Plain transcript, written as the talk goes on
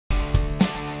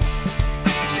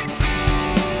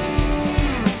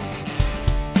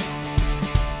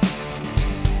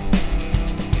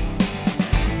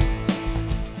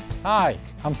Hi,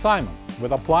 I'm Simon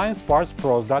with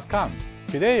AppliancePartsPros.com.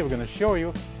 Today we're going to show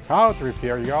you how to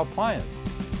repair your appliance.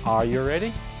 Are you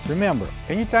ready? Remember,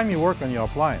 anytime you work on your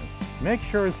appliance, make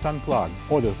sure it's unplugged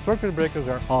or the circuit breakers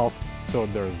are off so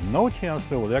there's no chance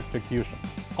of electrocution.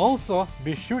 Also,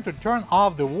 be sure to turn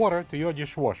off the water to your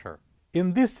dishwasher.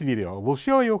 In this video, we'll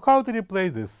show you how to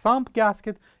replace the sump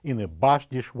gasket in a Bosch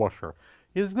dishwasher.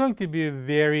 It's going to be a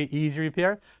very easy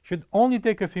repair. Should only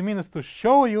take a few minutes to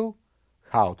show you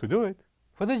how to do it.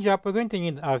 For this job, we're going to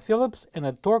need a Phillips and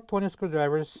a Torx 20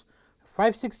 screwdrivers, a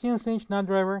 5/16" nut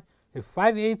driver, a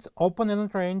 5/8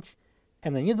 open-ended wrench,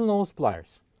 and a needle nose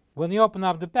pliers. When you open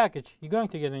up the package, you're going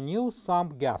to get a new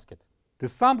sump gasket. The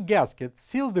sump gasket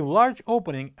seals the large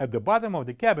opening at the bottom of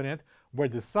the cabinet where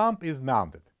the sump is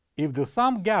mounted. If the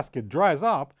sump gasket dries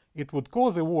up, it would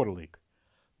cause a water leak.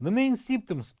 The main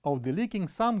symptoms of the leaking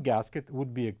sump gasket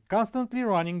would be a constantly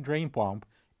running drain pump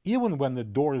even when the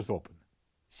door is open.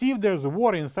 See if there's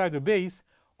water inside the base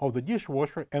of the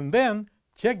dishwasher and then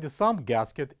check the sump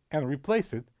gasket and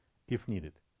replace it if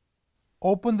needed.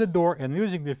 Open the door and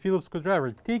using the Phillips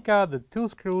screwdriver, take out the 2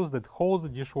 screws that hold the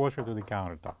dishwasher to the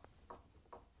countertop.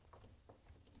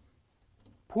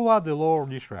 Pull out the lower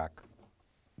dish rack.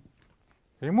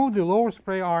 Remove the lower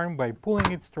spray arm by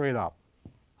pulling it straight up.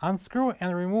 Unscrew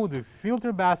and remove the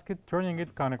filter basket, turning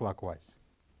it counterclockwise.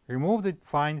 Remove the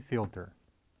fine filter.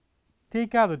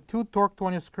 Take out the 2 Torx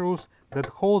 20 screws that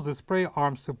hold the spray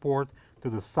arm support to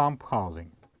the sump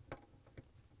housing.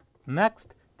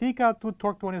 Next, take out 2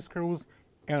 Torx 20 screws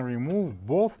and remove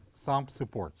both sump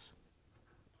supports.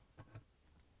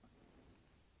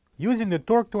 Using the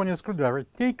Torx 20 screwdriver,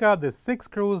 take out the 6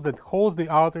 screws that hold the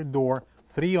outer door,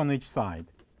 3 on each side.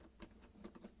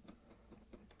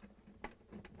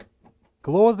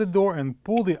 Close the door and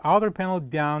pull the outer panel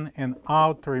down and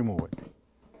out to remove it.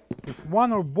 If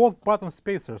one or both bottom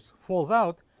spacers falls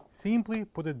out, simply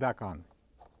put it back on.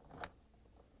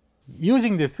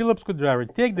 Using the Phillips screwdriver,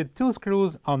 take the 2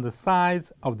 screws on the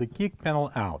sides of the kick panel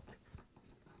out.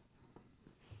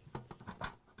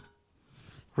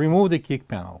 Remove the kick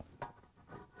panel.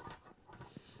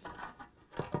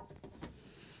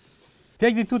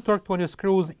 Take the 2 Torx 20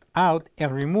 screws out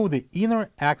and remove the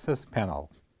inner access panel.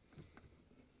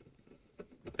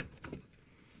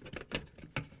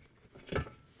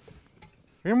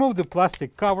 Remove the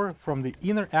plastic cover from the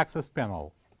inner access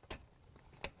panel.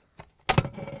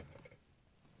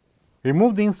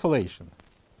 Remove the insulation.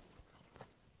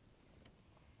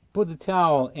 Put the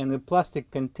towel and the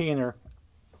plastic container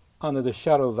under the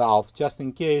shutter valve just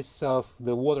in case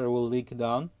the water will leak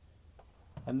down.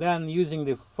 And then using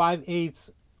the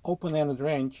 5/8 open-ended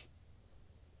wrench,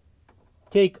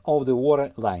 take off the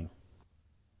water line.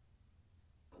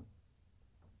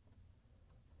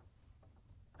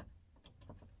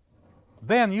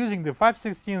 Then, using the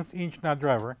 5/16" nut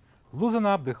driver, loosen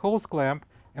up the hose clamp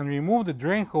and remove the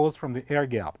drain hose from the air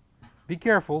gap. Be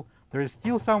careful, there is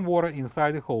still some water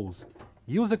inside the hose.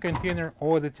 Use a container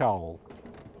or the towel.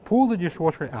 Pull the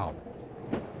dishwasher out.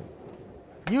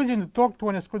 Using the Torx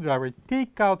 20 screwdriver,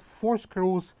 take out 4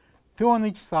 screws, 2 on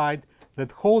each side,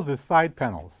 that hold the side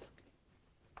panels.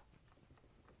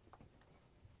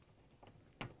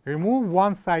 Remove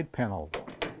one side panel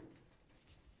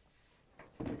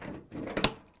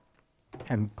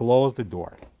and close the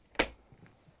door.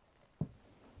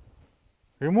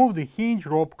 Remove the hinge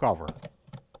rope cover.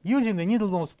 Using the needle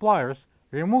nose pliers,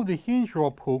 remove the hinge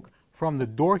rope hook from the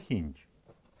door hinge.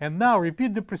 And now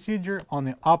repeat the procedure on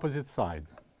the opposite side.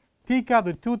 Take out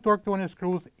the 2 Torx 20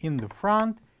 screws in the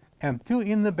front and 2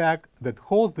 in the back that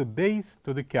holds the base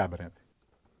to the cabinet.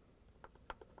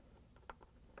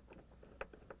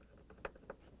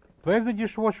 Place the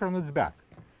dishwasher on its back.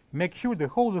 Make sure the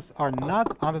hoses are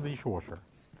not under the dishwasher.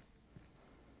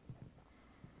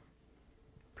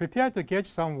 Prepare to catch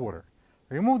some water.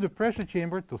 Remove the pressure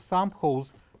chamber to sump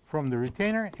hose from the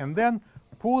retainer and then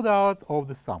pull it out of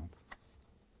the sump.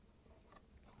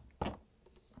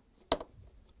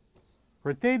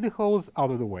 Rotate the hose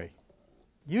out of the way.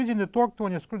 Using the Torx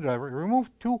 20 screwdriver, remove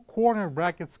 2 corner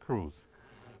bracket screws.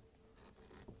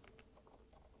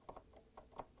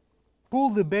 Pull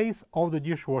the base of the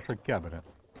dishwasher cabinet.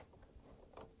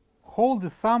 Hold the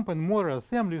sump and motor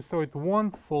assembly so it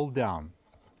won't fall down.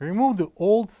 Remove the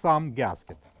old sump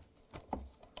gasket.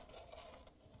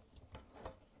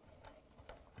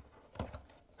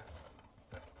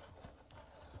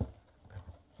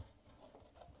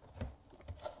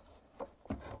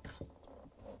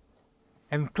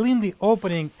 And clean the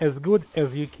opening as good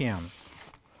as you can.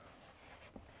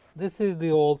 This is the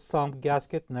old sump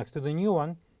gasket next to the new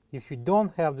one. If you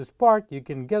don't have this part, you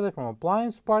can get it from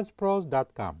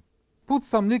AppliancePartsPros.com. Put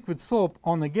some liquid soap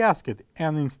on the gasket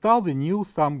and install the new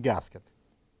sump gasket.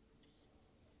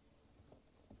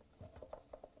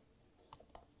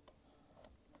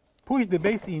 Push the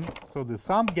base in so the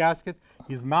sump gasket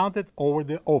is mounted over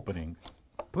the opening.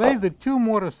 Place the two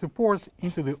motor supports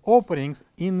into the openings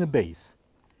in the base.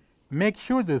 Make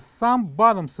sure the sump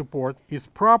bottom support is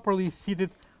properly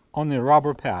seated on the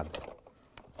rubber pad.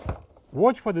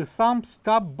 Watch for the sump's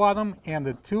top bottom and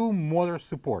the two motor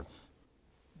supports.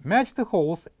 Match the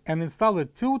holes and install the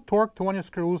two Torx 20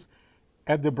 screws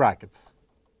at the brackets.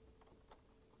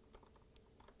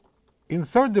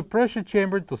 Insert the pressure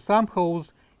chamber to sump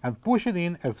hose and push it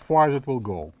in as far as it will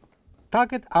go.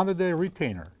 Tuck it under the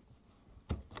retainer.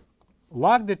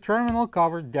 Lock the terminal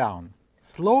cover down.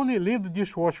 Slowly lift the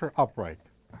dishwasher upright.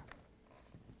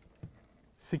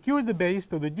 Secure the base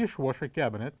to the dishwasher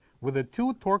cabinet with the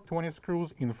two Torx 20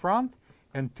 screws in front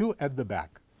and two at the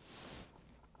back.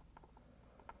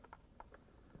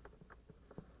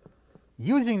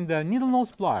 Using the needle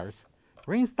nose pliers,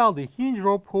 reinstall the hinge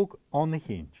rope hook on the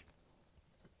hinge.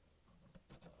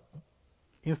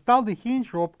 Install the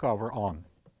hinge rope cover on.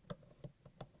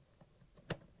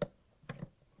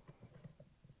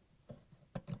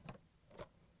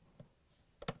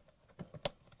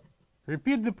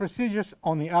 Repeat the procedures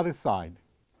on the other side.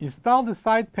 Install the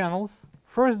side panels,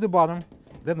 first the bottom,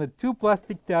 then the two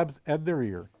plastic tabs at the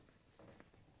rear.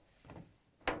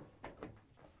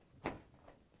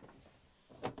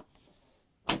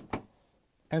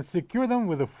 And secure them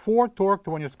with the four Torx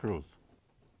 20 screws.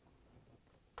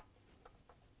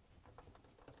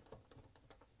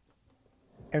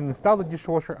 And install the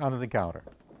dishwasher under the counter.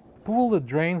 Pull the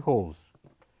drain hose,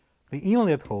 the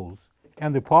inlet hose,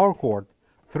 and the power cord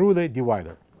through the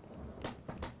divider.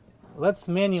 Let's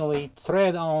manually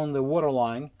thread on the water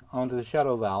line onto the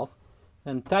shadow valve,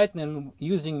 then tighten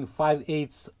using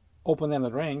 5/8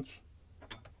 open-ended wrench,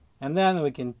 and then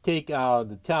we can take out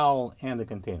the towel and the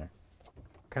container.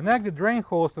 Connect the drain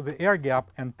hose to the air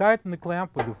gap and tighten the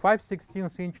clamp with the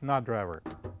 5/16" nut driver.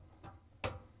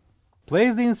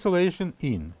 Place the insulation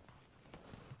in.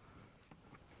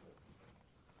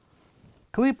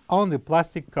 Clip on the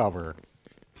plastic cover.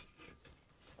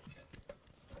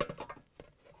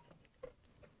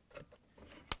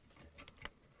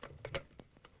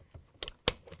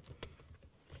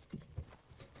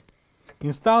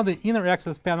 Install the inner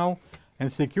access panel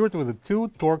and secure it with the two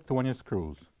Torx 20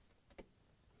 screws.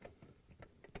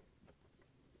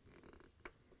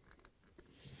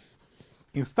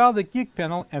 Install the kick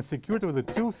panel and secure it with the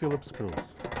two Phillips screws.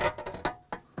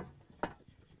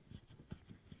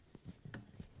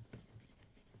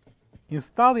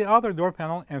 Install the outer door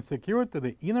panel and secure it to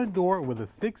the inner door with the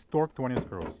 6 Torx 20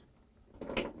 screws.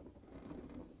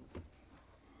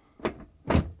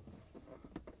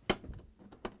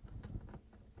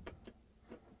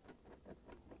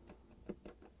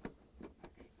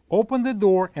 Open the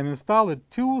door and install the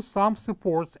two sump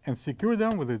supports and secure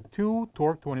them with the two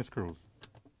Torx 20 screws.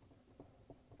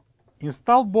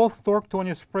 Install both Torx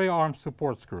 20 spray arm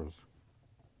support screws.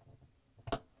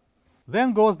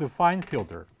 Then goes the fine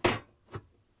filter.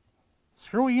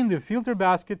 Screw in the filter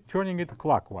basket, turning it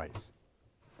clockwise.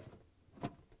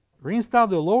 Reinstall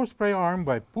the lower spray arm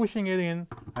by pushing it in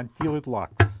until it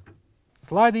locks.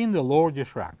 Slide in the lower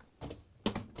dish rack.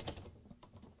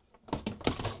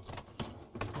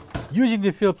 Using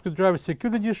the Phillips screwdriver,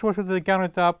 secure the dishwasher to the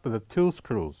countertop with the two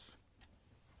screws.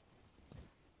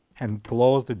 And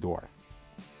close the door.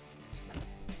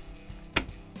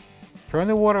 Turn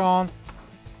the water on,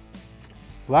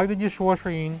 plug the dishwasher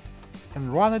in,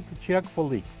 and run it to check for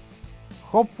leaks.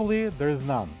 Hopefully there is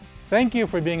none. Thank you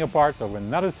for being a part of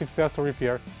another successful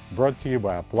repair brought to you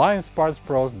by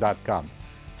AppliancePartsPros.com.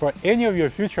 For any of your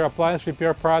future appliance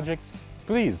repair projects,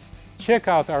 please check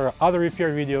out our other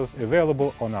repair videos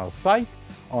available on our site,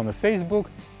 on Facebook,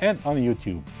 and on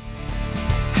YouTube.